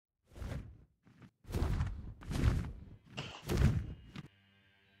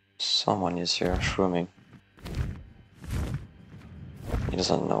Someone is here shrooming. He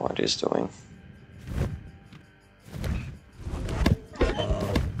doesn't know what he's doing.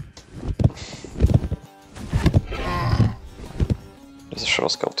 There's a shuttle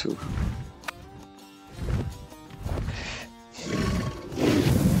skull too.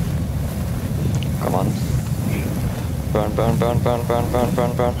 Come on. Burn, burn, burn, burn, burn, burn,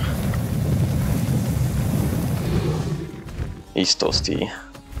 burn, burn. He's toasty.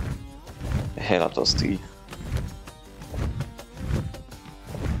 Hella toasty.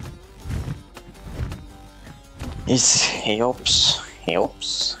 He's helps.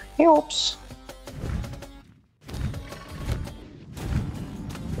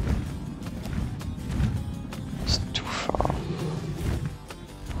 It's too far.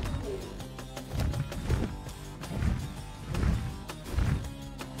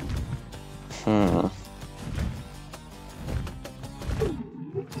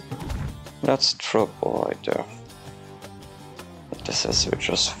 That's trouble right there. This is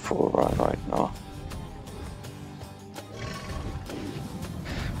just full run right now.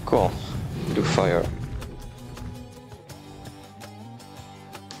 Cool. Do fire.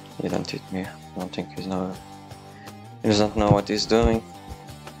 He didn't hit me. I don't think he doesn't know what he's doing.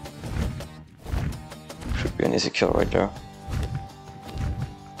 Should be an easy kill right there.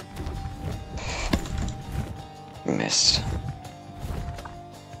 Missed.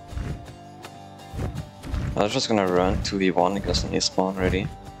 I was just gonna run 2v1 because he's spawn ready.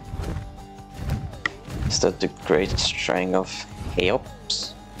 Is that the great string of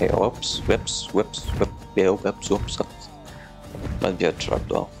helps? Helps, whips, whips, whip, whips, whoops. Might be a trap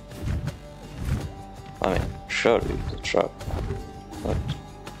though. I mean, surely it's a trap. But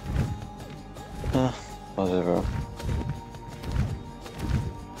whatever.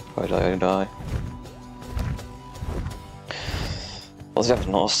 If I die, I die. Does he have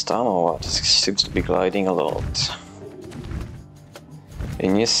no stamina? This seems to be gliding a lot.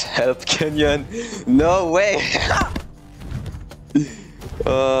 In his help canyon? No way!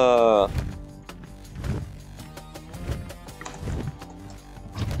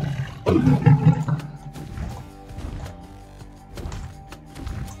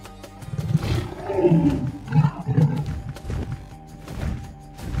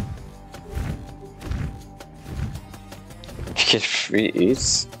 Get 3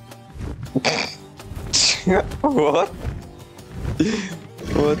 hits? What?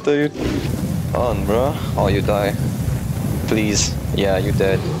 What are you on, bro? Oh, you die. Please. Yeah, you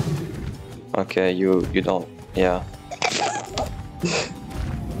dead. Okay, you don't. Yeah.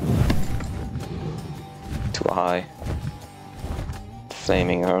 Too high.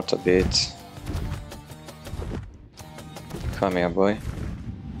 Flaming hurt a bit. Come here, boy.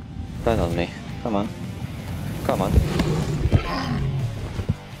 Land on me. Come on. Come on.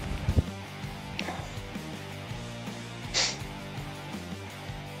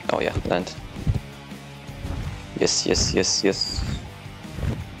 Oh yeah, land. Yes, yes, yes, yes.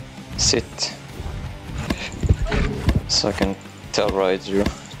 Sit. So I can terrorize you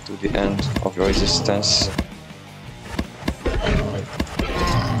to the end of your resistance.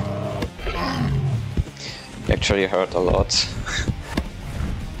 You actually hurt a lot.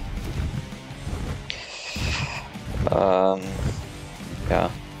 Yeah.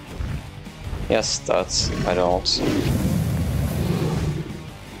 Yes, that's... I don't.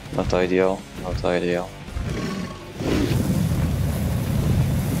 Not ideal, not ideal.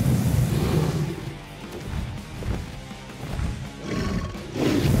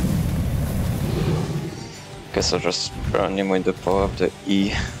 Guess I'll just burn him with the power of the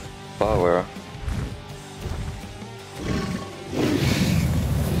E power.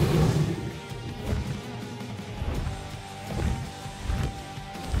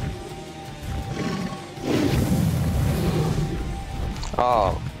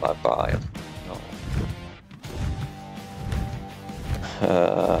 Oh, bye-bye. No.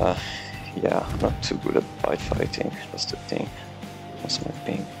 Yeah, not too good at fighting, that's the thing. That's my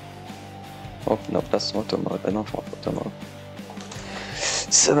thing. Oh, no, that's auto mode, I don't want auto mode.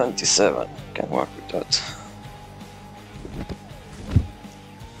 77, can work with that.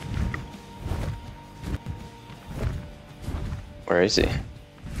 Where is he?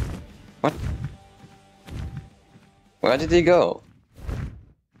 What? Where did he go?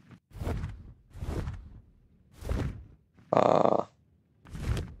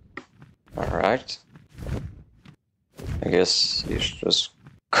 Alright. I guess he's just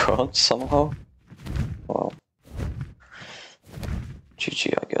gone somehow.